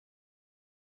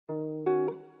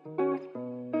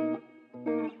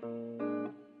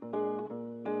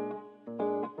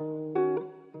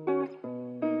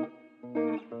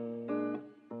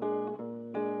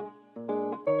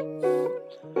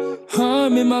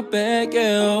I'm in my bag,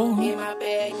 girl. In my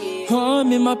bag, yeah.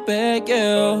 I'm in my bag,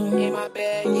 girl. In my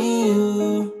bag, yeah.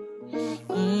 Ooh.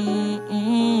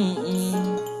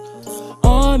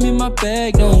 I'm in my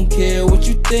bag, don't care what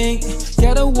you think.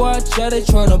 Gotta watch how they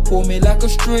tryna pull me like a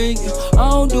string. I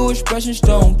don't do expressions,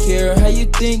 don't care how you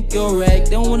think you're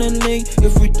act. Don't wanna link,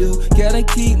 if we do, gotta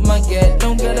keep my gat.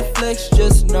 Don't gotta flex,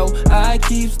 just know I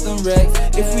keeps them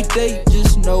racks. If we date,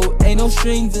 just know ain't no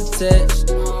strings attached.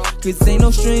 Cause ain't no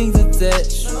strings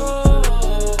attached.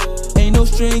 Ain't no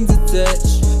strings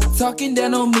attached. Talking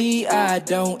down on me, I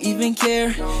don't even care.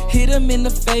 Hit him in the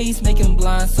face, make him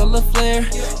blind, solar flare.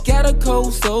 Got a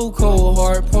cold, so cold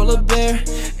heart, polar bear.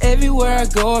 Everywhere I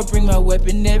go, I bring my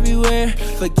weapon everywhere.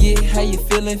 Forget how you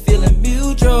feeling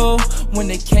mutual. When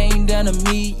it came down to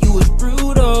me, you was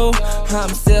brutal. I'm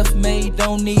self-made,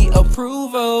 don't need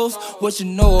approvals. What you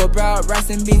know about rice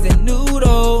and beans and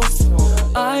noodles?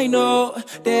 I know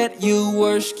that you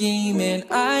were scheming.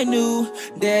 I knew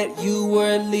that you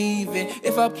were leaving.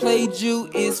 If I played you,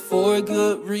 it's for a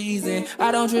good reason.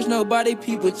 I don't trust nobody,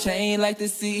 people change like the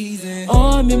season.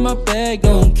 I'm in my bag,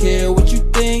 don't care what you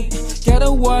think. Gotta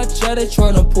watch how they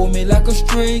tryna pull me like a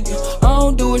string. I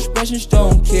don't do expressions,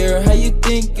 don't care how you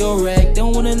think you're act.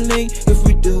 Don't wanna link, if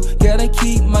we do, gotta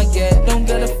keep my gat. Don't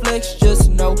gotta flex, just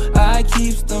know I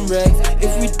keeps them racks.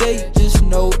 If we date, just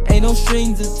know ain't no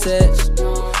strings attached.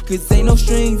 Cause ain't no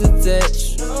strings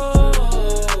attached.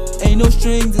 Ain't no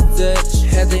strings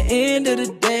attached. At the end of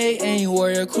the day, ain't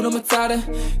worry, Hakuna Matata.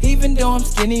 Even though I'm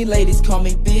skinny, ladies call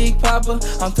me Big Papa.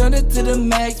 I'm turned it to the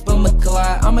max, but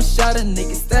McClyde, I'm a shotter.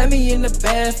 Nigga stab me in the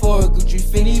back for a Gucci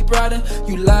Fendi Prada.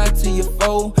 You lied to your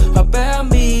foe about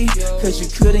me, cause you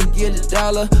couldn't get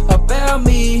 $1 about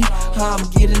me. I'm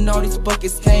getting all these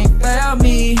buckets, can't foul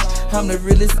me. I'm the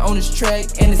realest on this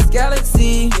track in this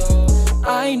galaxy.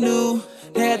 I knew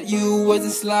that you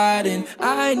wasn't sliding.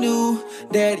 I knew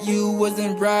that you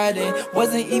wasn't riding.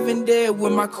 Wasn't even there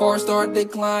when my car started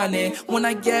declining. When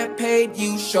I got paid,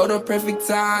 you showed the perfect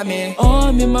timing.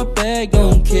 I'm in my bag,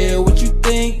 don't care what you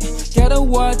think. Gotta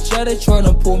watch how they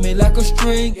tryna pull me like a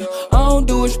string. I don't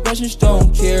do expressions,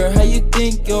 don't care how you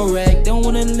think you're act. Don't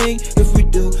wanna link, if we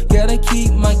do, gotta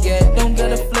keep my gat. Don't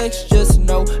gotta flex, just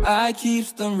know I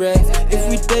keeps them racks. If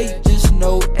we date, just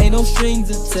know ain't no strings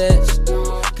attached.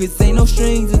 Cause ain't no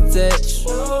strings attached.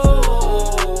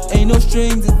 Ain't no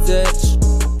strings attached.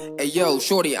 Hey yo,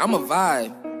 shorty, I'm a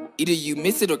vibe. Either you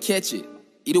miss it or catch it.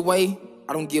 Either way,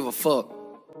 I don't give a fuck.